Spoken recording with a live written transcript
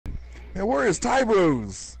And where is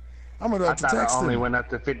Tybros? I'm I about to thought it text only him. went up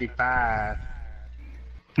to 55.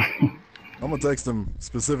 I'm gonna text him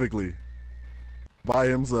specifically by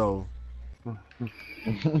himself.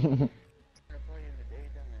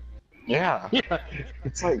 Yeah. Yeah.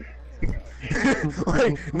 It's like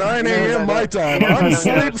Like 9 you know a.m. my time. I I'm don't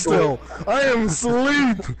get out of asleep school. still. I am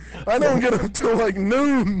asleep. I don't get up till like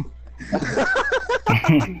noon.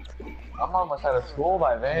 I'm almost out of school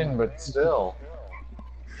by then, but still.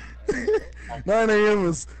 9 a.m.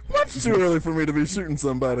 is much too early for me to be shooting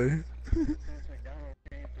somebody.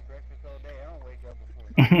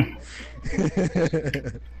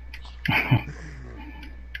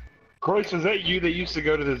 Croix, is that you that used to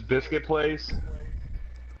go to this biscuit place?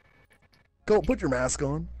 Colt, put your mask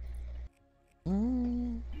on.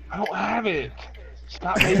 I don't have it.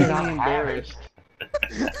 Stop making me embarrassed.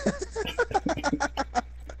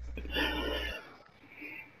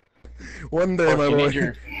 One day, my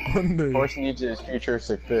boy. One day. Of course, he needs his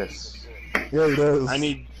futuristic fists. Yeah, he does.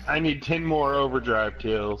 I need 10 more overdrive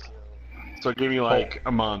kills. So give me like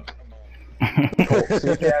a month. Cool. See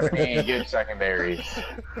if you have any good secondaries.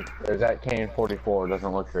 There's that KN-44.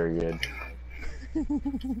 Doesn't look very good.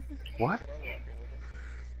 What?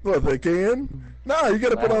 What, they can? Nah, you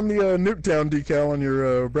gotta put on the Nuketown decal on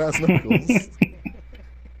your brass knuckles.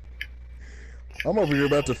 I'm over here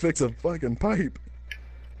about to fix a fucking pipe.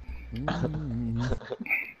 I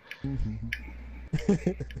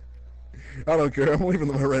don't care, I'm leaving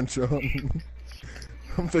my wrench on.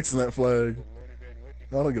 I'm fixing that flag.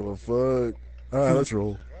 I don't give a fuck. Alright, let's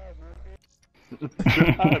roll.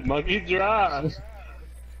 Drive, monkey, drive.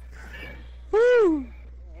 Woo!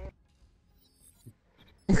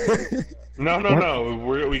 No.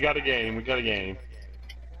 We got a game. We got a game.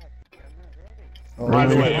 Oh, By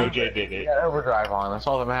the way, yeah. OJ did You it. got overdrive on. That's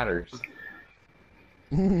all that matters.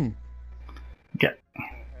 Yeah.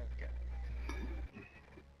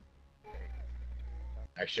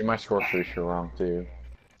 Actually, my score streaks are wrong too.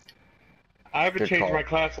 I haven't Good changed call. my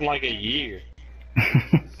class in like a year.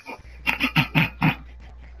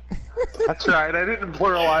 That's right. I didn't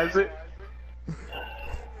pluralize it.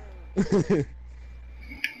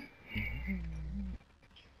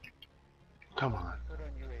 Come on.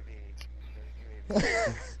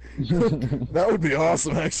 That would be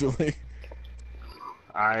awesome, actually.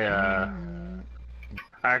 I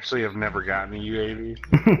actually have never gotten a UAV.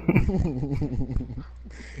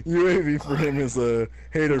 UAV for him is a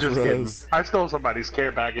hater Just for kidding. us. I stole somebody's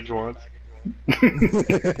care package once.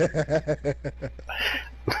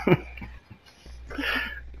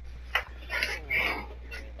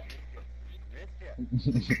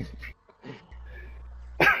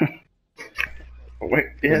 Wait,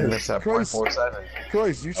 Didn't yeah. miss that Christ. .47.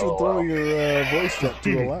 Christ, you should Oh, throw wow. your voice chat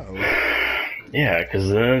to allow. Yeah, because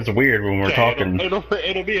it's weird when we're Okay, talking.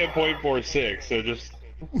 It'll be at .46, so just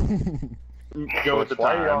go with the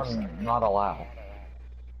Why are you times. on not allow?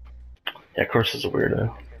 Yeah, of course it's a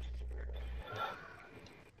weirdo.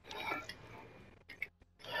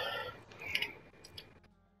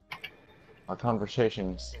 Our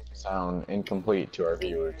conversations sound incomplete to our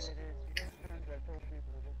viewers.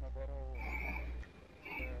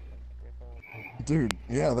 Dude,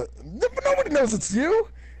 yeah, but nobody knows it's you.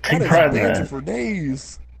 Take That is pride in Banter that. for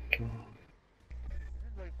days.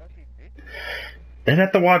 They'd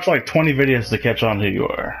have to watch like 20 videos to catch on who you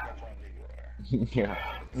are. Yeah.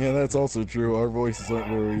 Yeah, that's also true. Our voices aren't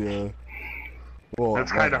very, well...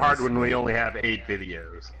 That's kind of hard when we only have 8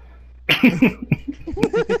 videos.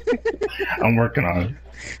 I'm working on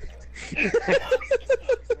it.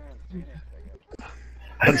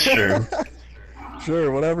 That's true.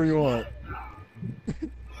 Sure, whatever you want.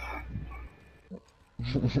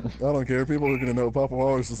 I don't care. People are gonna know Papa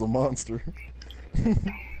Walrus is a monster.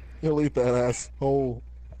 He'll eat that ass whole.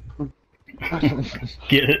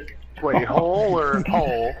 Get it? Wait, whole or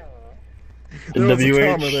whole? There was a WH?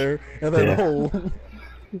 comma there, and then Yeah. whole.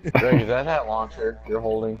 Greg, is that launcher you're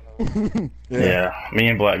holding? Yeah, me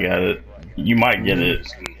and Black got it. You might get it.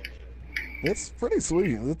 It's pretty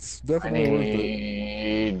sweet. It's I definitely worth it.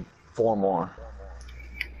 need 4 more.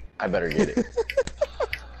 I better get it.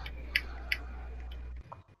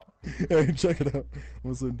 Hey, check it out.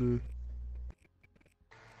 What's it do?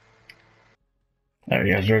 Are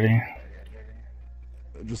you guys ready?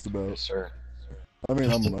 Just about. Yes, sir. I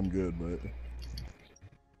mean, I'm good, but.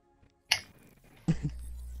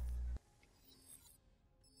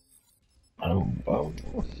 Oh.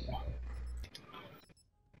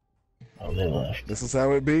 Oh, they left. This is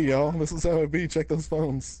how it be, y'all. This is how it be. Check those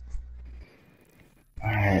phones.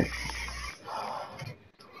 Alright.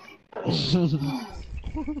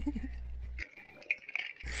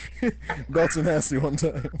 Belts are nasty one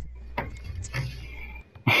time.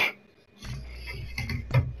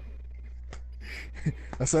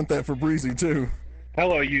 I sent that for Breezy too.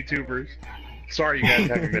 Hello, YouTubers. Sorry you guys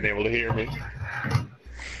haven't been able to hear me.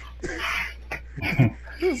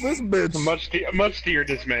 Who's this bitch? Much to your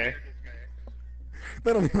dismay.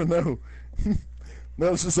 They don't even know.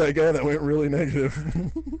 That was just that guy that went really negative.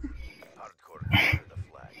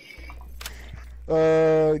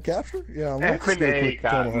 Capture? Yeah, I'm F and A,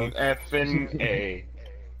 Cotton. Tomahawk. F and A.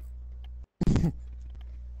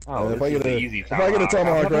 If I get a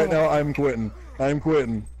Tomahawk right now, I'm quitting. I'm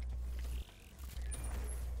quitting.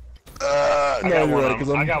 No, you're right, because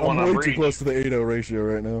I'm way too close to the 8-0 ratio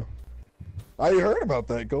right now. I heard about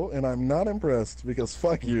that, Cole, and I'm not impressed, because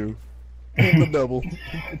fuck you. The double.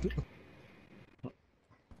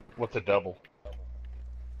 What's a double?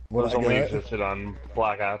 What Those only existed on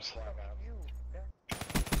Black Ops.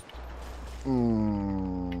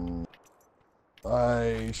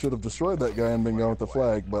 I should have destroyed that guy and been gone with the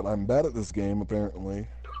flag, but I'm bad at this game, apparently.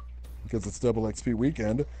 Because it's double XP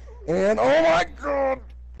weekend. And, oh my god!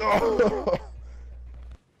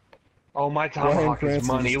 Oh, my Tomahawk is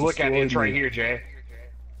money. Look at it, it's right here, Jay.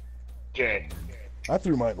 Jay. I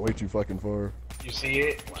threw mine way too fucking far. You see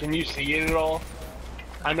it? Can you see it at all?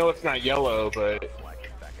 I know it's not yellow, but...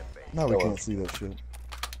 No, we can't see that shit.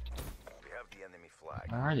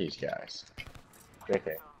 Where are these guys?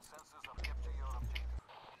 JK.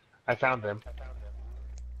 I found them.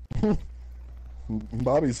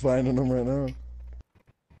 Bobby's finding them right now.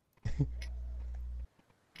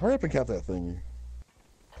 Hurry up and cap that thingy.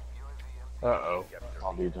 Uh-oh.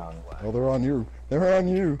 I'll be done. Oh, they're on you. They're on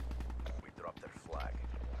you.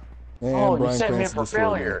 And Oh, Brian you set me up Cranston for destroyed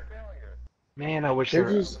failure. Man, I wish They're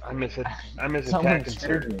there was... just- I miss Someone attacking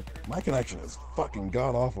scared sir. me. My connection is fucking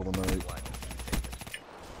god-awful tonight.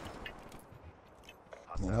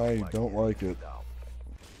 I don't like it.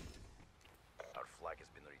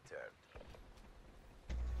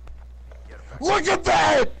 Look at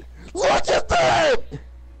that! Look at that!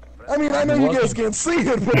 I mean, I know you guys can't see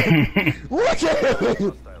it, but look at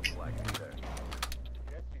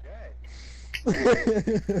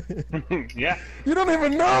it! Yeah. You don't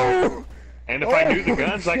even know! And if I knew the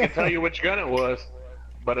guns, I could tell you which gun it was.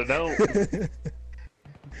 But I don't.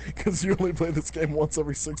 Because you only play this game once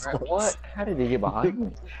every 6 months. What? How did he get behind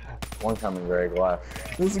me? One coming, Greg,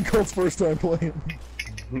 left. This is Colt's first time playing.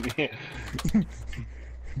 Yeah.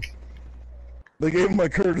 They gave him my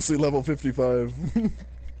courtesy level 55.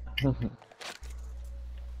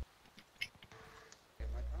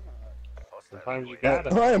 Sometimes you gotta.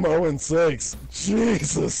 I am 0-6.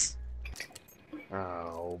 Jesus.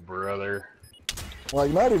 Oh, brother. Like,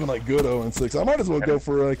 not even like good 0-6. I might as well go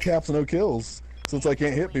for caps no kills, since I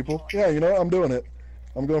can't hit people. Yeah, you know what? I'm doing it.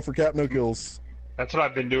 I'm going for cap no kills. That's what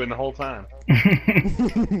I've been doing the whole time.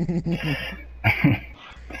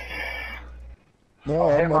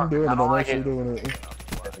 No, I'm doing it. I'm like actually it. doing it.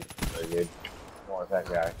 Very good. More that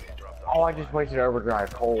guy. Oh, I just wasted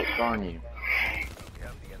overdrive. Colt, darn you.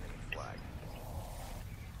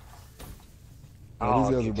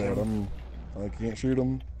 Oh, these guys are bad. I can't shoot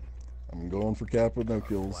them. I'm going for cap with no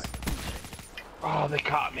kills. Oh, they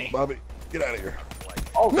caught me. Bobby, get out of here.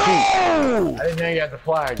 Oh, No! I didn't know you had the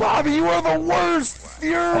flag. Bobby, you are the worst!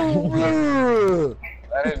 You're...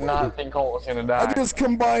 I did not think Colt was gonna die. I just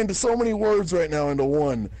combined so many words right now into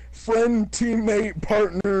one. Friend, teammate,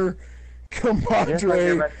 partner,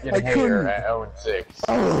 compadre. I couldn't. At 0-6.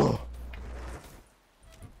 Oh,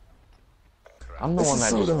 I'm the This one is that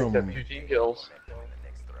so just picked dumb. up 2 team kills.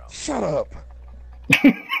 shut up.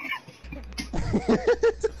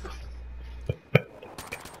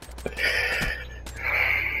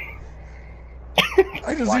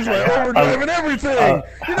 I just use my overdrive and everything!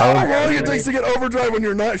 You know how long it takes to get overdrive when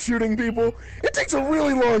you're not shooting people? It takes a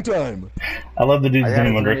really long time. I love the dude's I got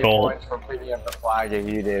name as under many Colt. points for picking up the flag as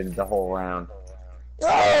you did the whole round.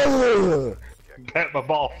 Ugh. Pat my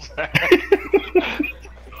balls.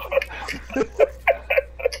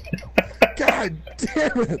 God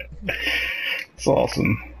damn it! It's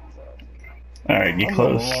awesome. Alright, get I'm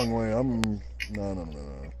close. going the wrong way. No.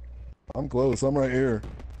 I'm close. I'm right here.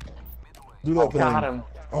 Do that Oh, thing. got him.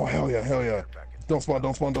 Oh, hell yeah. Don't spawn. They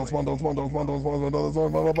got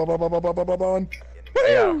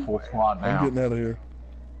a full squad I'm now. getting out of here.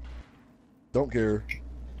 Don't care.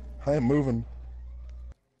 I am moving.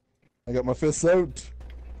 I got my fists out.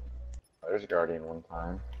 There's a Guardian one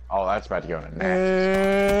time. Oh, that's about to go in a net.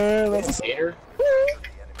 And that's a Hater?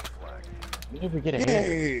 When did we get a hit?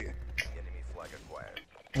 yay.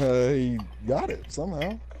 He got it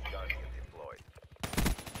somehow.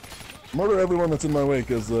 Murder everyone that's in my way,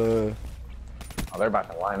 cause Oh, they're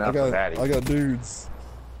about to line I up for Daddy. got dudes.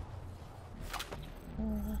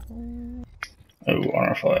 Oh, on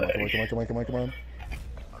our flag. Come on.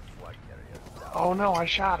 Oh no, I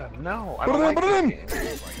shot him. No, I Put don't it in, like put it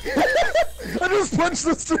this in! game. I just punched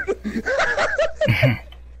this dude!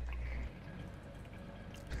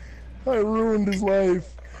 I ruined his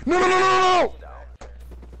life. No, no, no, no, no!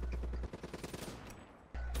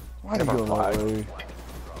 Why did you go that way?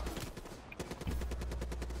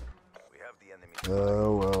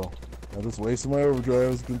 Oh well. I just wasted my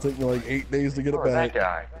overdrive. It's gonna take me like 8 days to get it back. That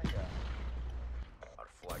guy.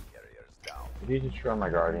 Did he just run my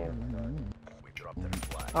guardian?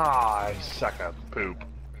 Ah, I suck a poop.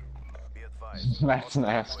 That's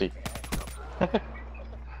nasty.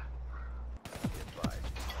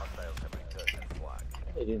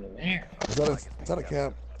 Is that a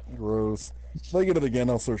cap? Gross. If I get it again,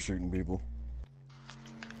 I'll start shooting people.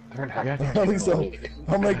 At least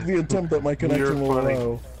I'll make the attempt that my connection will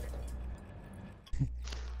allow.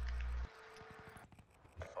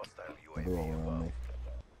 They're all around me.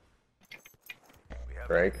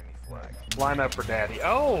 Greg? Line up for daddy.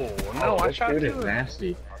 Oh, no, I shot dude two. is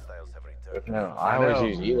nasty. No, I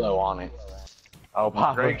always use Elo on it. Oh,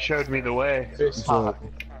 Papa. Greg showed me the way. Fist pop.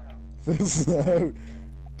 Fist out.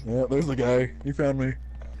 Yeah, there's the guy. He found me.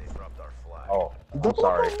 Oh, I'm Double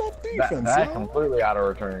sorry. up on that defense, That completely auto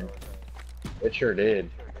returned. It sure did.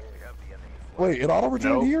 Wait, it auto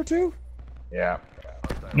returned here too? Yeah.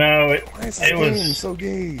 No, it was so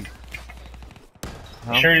gay.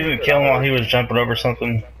 Sure you didn't kill him while he was jumping over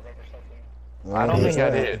something? I don't think I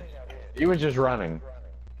did. He was just running.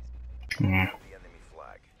 Hmm.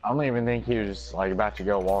 I don't even think he was like about to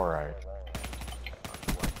go wall ride.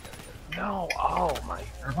 No, oh my.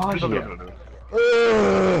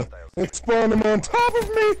 It spawned him on top of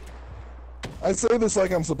me! I say this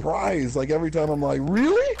like I'm surprised, like every time I'm like,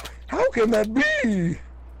 really? How can that be?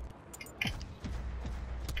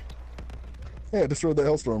 Yeah, destroyed the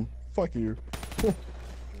Hellstorm. Fuck you. You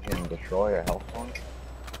can destroy a health one?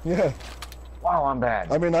 Yeah. Wow, I'm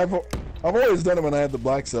bad. I mean, I've always done it when I had the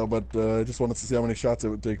black cell, but I just wanted to see how many shots it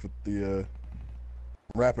would take with the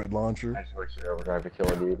rapid launcher. I just wish I overdrive to kill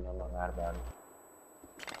a dude and I'm not mad about it.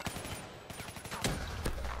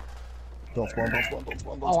 Don't spawn, don't spawn, don't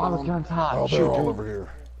spawn, don't Oh, spawn. I was on top. Oh, they're all over here.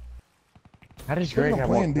 How does Greg have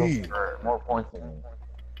Plan D. more points than me?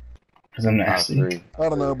 Because I'm nasty. I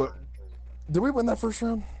don't know, but did we win that first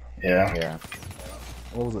round? Yeah. Yeah.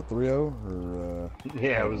 What was it, 3-0? Or,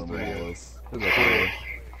 Yeah, it was 3-0. It was 3-0.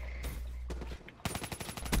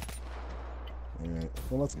 Alright,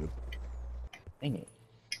 well that's good. Dang it.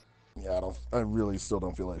 Yeah, I really still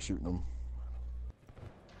don't feel like shooting them.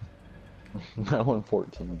 I won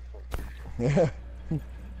 14. Yeah.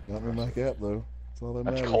 Got me my cap though. That's all that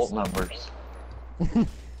That's matters. cult numbers.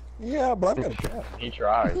 Yeah, but I've got a cap. He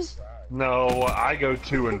tries. No, I go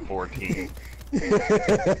 2 and 14.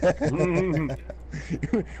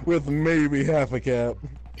 With maybe half a cap.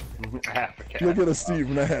 Half a cap. Look at a Steve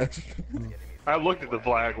Nash. I looked at the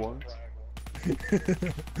flag once.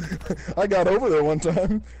 I got over there one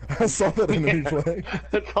time. I saw that enemy flag.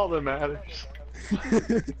 That's all that matters.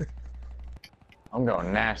 I'm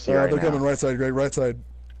going nasty right They're now. coming right side, Greg, right side.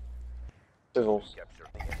 Sizzles.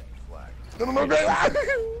 No, Greg!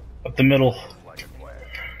 Up the middle.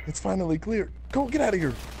 It's finally clear. Go, get out of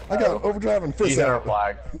here. I got overdrive and fist He's our out.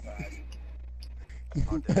 flag.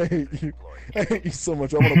 I hate you. I hate you so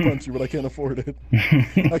much. I want to punch you, but I can't afford it.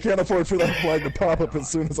 I can't afford for that flag to pop up as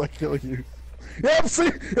soon as I kill you. Yep, see?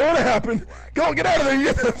 It would have happened. Go, get out of there. You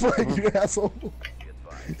get that flag, you asshole.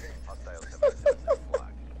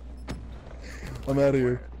 I'm out of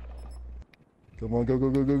here. Come on, go, go,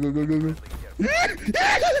 go, go, go, go, go, go.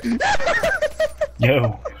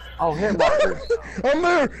 Yo. Oh, hit marker. I'm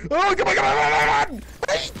there. Oh, come on, come on, come on.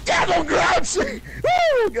 Hey, devil crouch.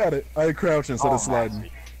 Oh, got it. I crouched instead of sliding.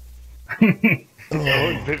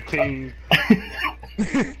 15.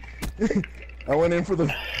 I went in for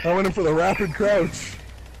the rapid crouch.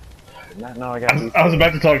 No, I got I was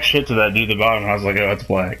about to talk shit to that dude at the bottom. I was like, oh, that's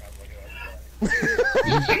black.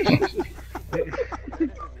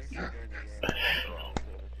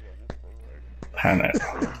 I know.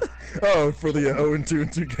 Oh, for the 0 and 2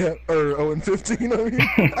 and 2 cap, or 0 and 15.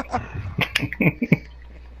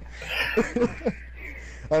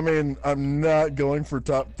 I mean, I'm not going for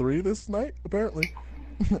top 3 this night, apparently,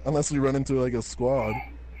 unless we run into like a squad.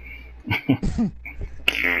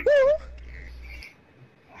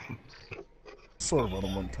 Sort of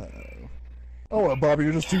on one time. Oh, what, Bobby,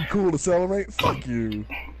 you're just too cool to celebrate? Fuck you.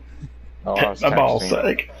 Oh, I was My ball's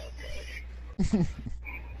texting. sick.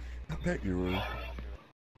 I bet you were.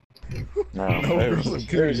 No, No, it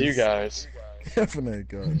was you guys. Definitely,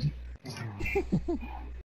 God.